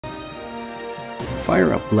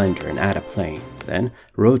Fire up Blender and add a plane. Then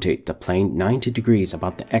rotate the plane 90 degrees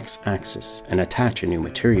about the x-axis and attach a new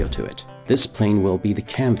material to it. This plane will be the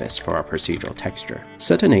canvas for our procedural texture.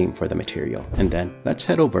 Set a name for the material, and then let's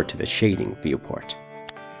head over to the shading viewport.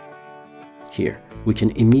 Here, we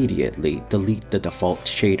can immediately delete the default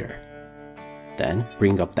shader. Then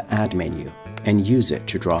bring up the Add menu and use it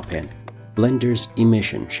to drop in Blender's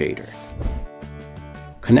emission shader.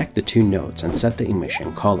 Connect the two nodes and set the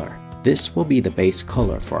emission color. This will be the base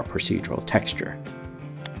color for our procedural texture.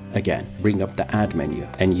 Again, bring up the Add menu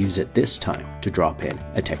and use it this time to drop in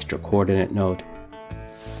a texture coordinate node,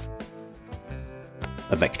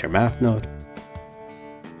 a vector math node,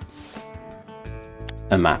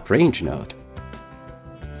 a map range node,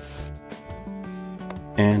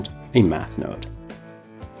 and a math node.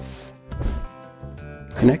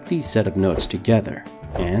 Connect these set of nodes together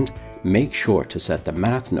and make sure to set the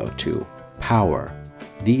math node to power.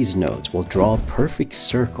 These nodes will draw a perfect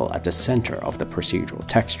circle at the center of the procedural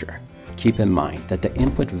texture. Keep in mind that the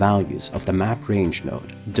input values of the map range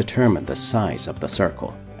node determine the size of the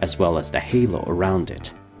circle, as well as the halo around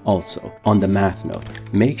it. Also, on the math node,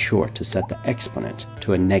 make sure to set the exponent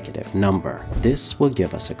to a negative number. This will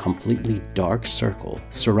give us a completely dark circle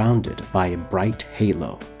surrounded by a bright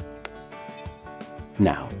halo.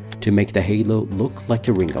 Now, to make the halo look like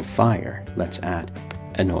a ring of fire, let's add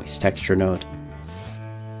a noise texture node,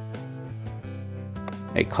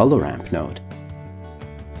 a color ramp node,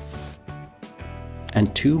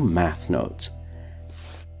 and two math nodes.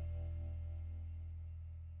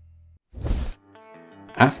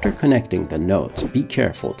 After connecting the nodes, be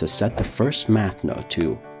careful to set the first math node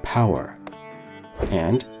to power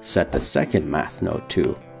and set the second math node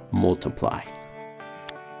to multiply.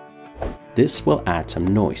 This will add some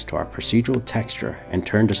noise to our procedural texture and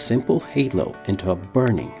turn the simple halo into a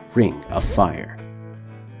burning ring of fire.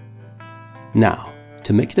 Now,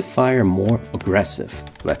 to make the fire more aggressive,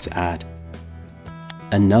 let's add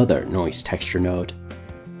another noise texture node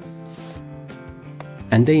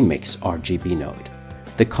and a mix RGB node.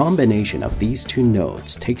 The combination of these two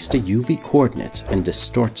nodes takes the UV coordinates and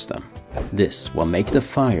distorts them. This will make the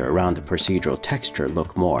fire around the procedural texture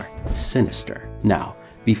look more sinister. Now,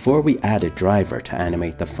 before we add a driver to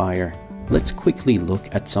animate the fire, let's quickly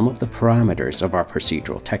look at some of the parameters of our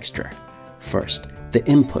procedural texture. First, the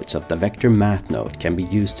inputs of the vector math node can be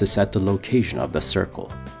used to set the location of the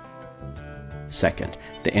circle. Second,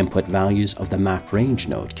 the input values of the map range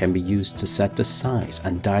node can be used to set the size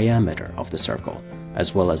and diameter of the circle,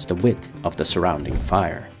 as well as the width of the surrounding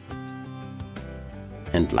fire.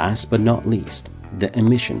 And last but not least, the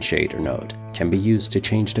emission shader node can be used to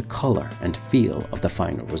change the color and feel of the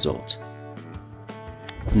final result.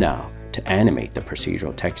 Now, to animate the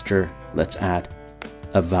procedural texture, let's add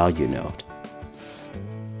a value node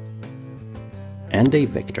and a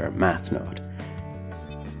vector math node.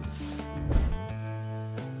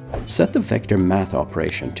 Set the vector math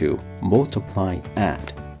operation to multiply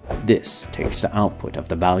add. This takes the output of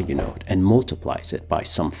the value node and multiplies it by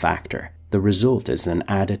some factor. The result is then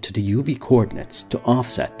added to the UV coordinates to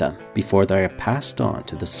offset them before they are passed on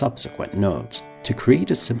to the subsequent nodes. To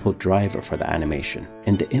create a simple driver for the animation,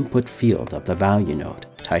 in the input field of the value node,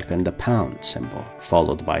 type in the pound symbol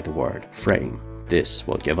followed by the word frame. This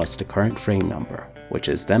will give us the current frame number, which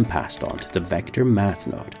is then passed on to the vector math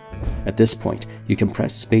node. At this point, you can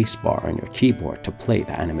press spacebar on your keyboard to play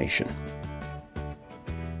the animation.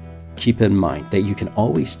 Keep in mind that you can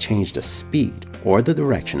always change the speed or the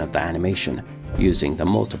direction of the animation using the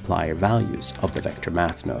multiplier values of the vector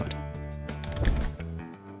math node.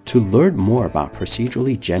 To learn more about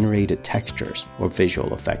procedurally generated textures or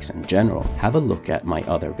visual effects in general, have a look at my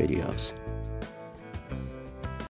other videos.